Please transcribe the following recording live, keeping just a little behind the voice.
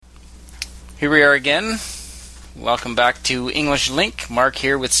Here we are again. Welcome back to English Link. Mark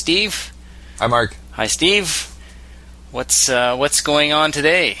here with Steve. Hi, Mark. Hi, Steve. What's going on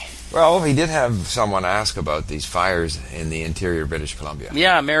today? Well, we did have someone ask about these fires in the interior British Columbia.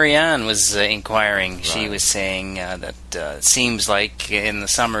 Yeah, Marianne was inquiring. Right. She was saying that it seems like in the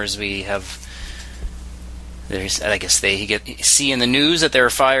summers we have... I guess they see in the news that there are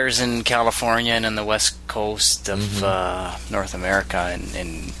fires in California and on the west coast of North America and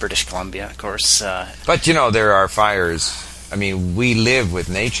in British Columbia, of course. But, you know, there are fires. I mean, we live with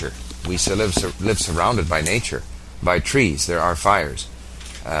nature. We live surrounded by nature, by trees. There are fires.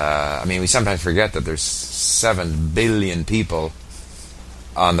 I mean, we sometimes forget that there's 7 billion people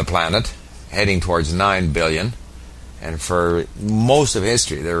on the planet, heading towards 9 billion. And for most of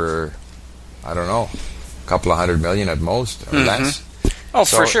history, there were, I don't know, couple of 100 million at most, or less. Oh,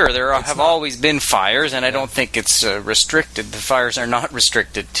 so for sure. There have always been fires, and I don't think it's restricted. The fires are not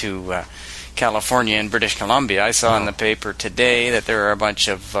restricted to California and British Columbia. I saw in the paper today that there are a bunch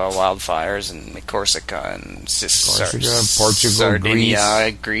of wildfires in Corsica and Portugal,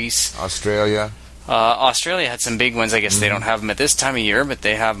 Sardinia, Greece. Australia. Australia had some big ones. I guess they don't have them at this time of year, but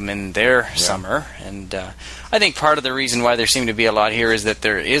they have them in their summer. And I think part of the reason why there seem to be a lot here is that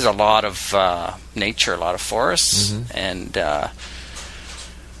there is a lot of nature, a lot of forests, and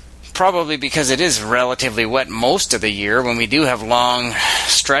probably because it is relatively wet most of the year. When we do have long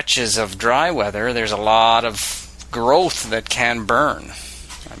stretches of dry weather, there's a lot of growth that can burn.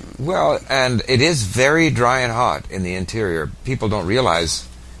 Well, and it is very dry and hot in the interior. People don't realize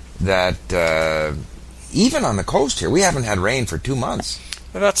that even on the coast here, we haven't had rain for 2 months.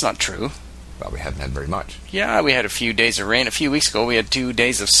 Well, that's not true. Well, we haven't had very much. Yeah, we had a few days of rain. A few weeks ago, we had 2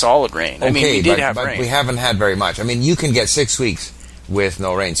 days of solid rain. Okay, I mean, we did have but rain. We haven't had very much. I mean, you can get 6 weeks with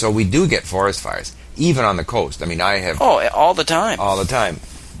no rain. So we do get forest fires, even on the coast. I mean, I have... Oh, all the time. All the time.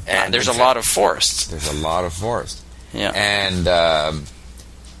 And there's a lot of forests. There's a lot of forest. Yeah. And...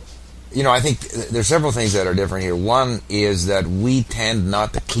 you know, I think there's several things that are different here. One is that we tend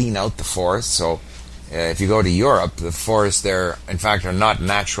not to clean out the forest. So if you go to Europe, the forests there, in fact, are not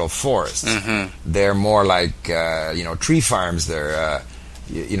natural forests. They're more like, tree farms. They're,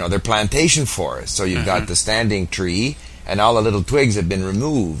 they're plantation forests. So you've got the standing tree, and all the little twigs have been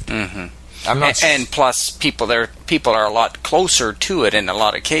removed. I'm not and plus, people are a lot closer to it in a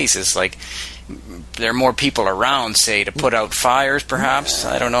lot of cases. Like, there are more people around, say, to put out fires, perhaps?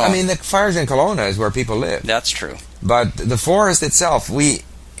 I don't know. I mean, the fires in Kelowna is where people live. That's true. But the forest itself, we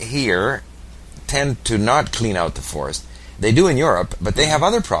here tend to not clean out the forest. They do in Europe, but they have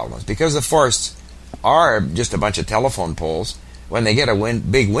other problems. Because the forests are just a bunch of telephone poles, when they get a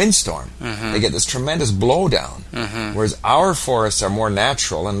big windstorm, they get this tremendous blowdown. Whereas our forests are more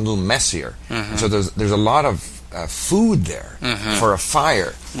natural and a little messier. So there's a lot of food there for a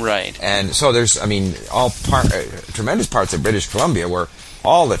fire. Right. And so there's, I mean, tremendous parts of British Columbia where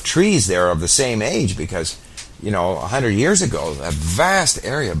all the trees there are of the same age because, 100 years ago, a vast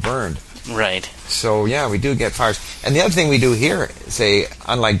area burned. Right. So, yeah, we do get fires. And the other thing we do here, say,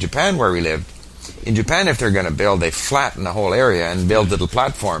 unlike Japan where we lived, in Japan, if they're going to build, they flatten the whole area and build little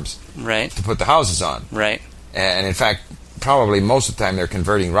platforms to put the houses on. Right. And in fact, probably most of the time they're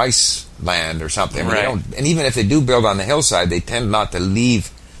converting rice land or something. Right. And even if they do build on the hillside, they tend not to leave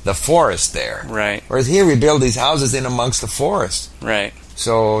the forest there. Right. Whereas here we build these houses in amongst the forest. Right.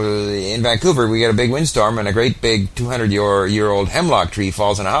 So in Vancouver, we get a big windstorm and a great big 200-year-old hemlock tree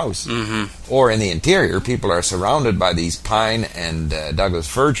falls in a house. Or in the interior, people are surrounded by these pine and Douglas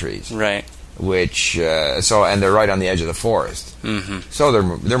fir trees. Right. Which and they're right on the edge of the forest. So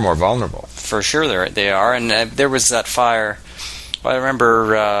they're more vulnerable. For sure, they are. And there was that fire. Well, I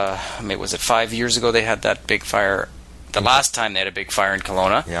remember, was it 5 years ago they had that big fire? The last time they had a big fire in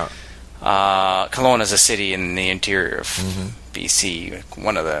Kelowna. Yeah. Kelowna is a city in the interior of BC,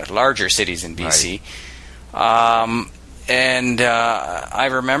 one of the larger cities in BC. Right. And I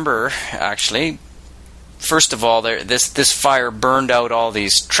remember, actually, first of all, this fire burned out all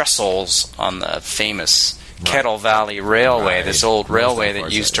these trestles on the famous Kettle Valley Railway, this old railway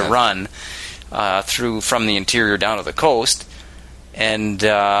that used to run through from the interior down to the coast. And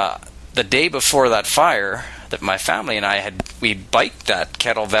the day before that fire, that my family and I we biked that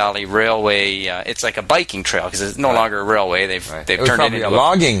Kettle Valley Railway. It's like a biking trail because it's no longer a railway. They've turned it into a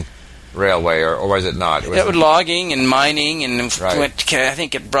logging railway, or was it not? It was logging and mining, and I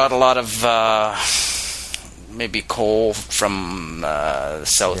think it brought a lot of maybe coal from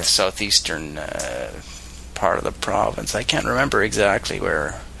southeastern part of the province. I can't remember exactly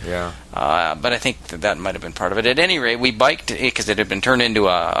where. Yeah. But I think that might have been part of it. At any rate, we biked it because it had been turned into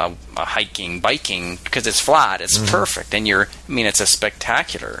a biking, because it's flat. It's perfect. And it's a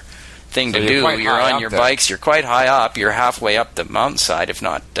spectacular thing So to you're do. quite You're high on up your there. bikes. You're quite high up. You're halfway up the mountainside, if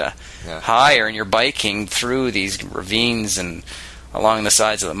not higher, and you're biking through these ravines and along the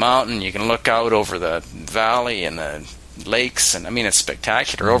sides of the mountain. You can look out over the valley and the lakes, and I mean, it's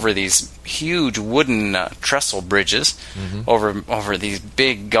spectacular. Over these huge wooden trestle bridges, over these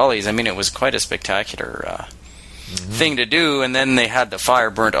big gullies. I mean, it was quite a spectacular thing to do. And then they had the fire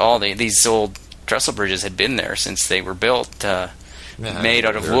burnt all these old trestle bridges had been there since they were built, made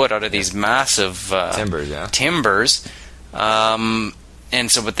out of wood, out of these massive timbers. And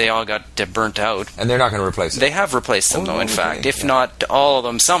so, but they all got burnt out. And they're not going to replace it? They have replaced them, though, in fact. If not all of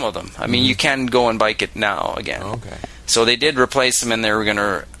them, some of them. I mean, you can go and bike it now again. Okay. So they did replace them, and they were going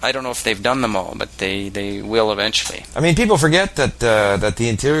to... I don't know if they've done them all, but they will eventually. I mean, people forget that the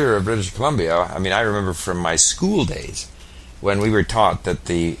interior of British Columbia, I mean, I remember from my school days when we were taught that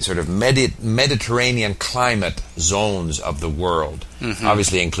the sort of Mediterranean climate zones of the world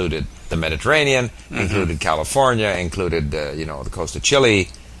obviously included the Mediterranean, included California, included the coast of Chile.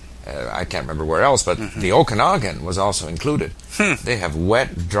 I can't remember where else, but the Okanagan was also included. They have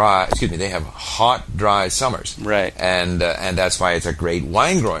they have hot, dry summers, right? And that's why it's a great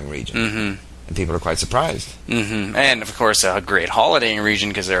wine growing region. And people are quite surprised. And of course, a great holidaying region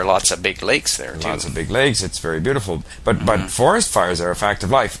because there are lots of big lakes there too. Lots of big lakes. It's very beautiful. But forest fires are a fact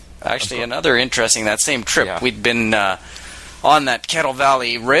of life. Actually, another interesting, that same trip, we'd been on that Kettle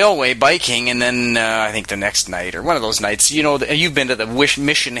Valley Railway biking, and then I think the next night, or one of those nights, you've been to the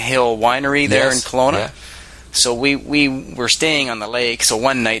Mission Hill Winery there in Kelowna? Yeah. So we were staying on the lake, so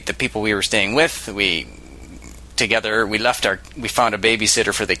one night the people we were staying with, we found a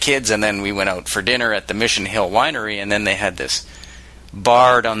babysitter for the kids, and then we went out for dinner at the Mission Hill Winery, and then they had this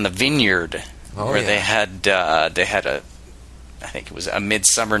Bard on the Vineyard, where they had I think it was A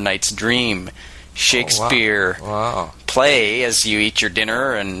Midsummer Night's Dream, Shakespeare play as you eat your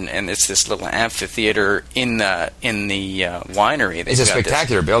dinner, and it's this little amphitheater in the winery. It's a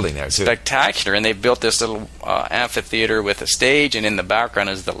spectacular building there too. Spectacular, and they built this little amphitheater with a stage, and in the background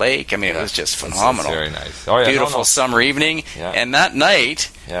is the lake. I mean, it was just phenomenal. It's very nice. Beautiful summer evening, and that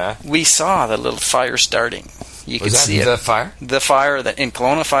night we saw the little fire starting. You could see it. The fire? The fire that in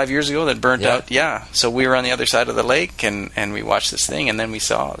Kelowna 5 years ago that burnt out. Yeah. So we were on the other side of the lake, and we watched this thing, and then we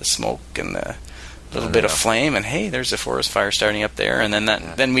saw the smoke and the little bit of flame, and hey, there's a forest fire starting up there. And then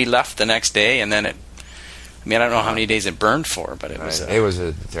then we left the next day, and then I don't know how many days it burned for, but it was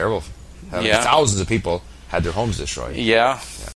a terrible. Thousands of people had their homes destroyed. Yeah.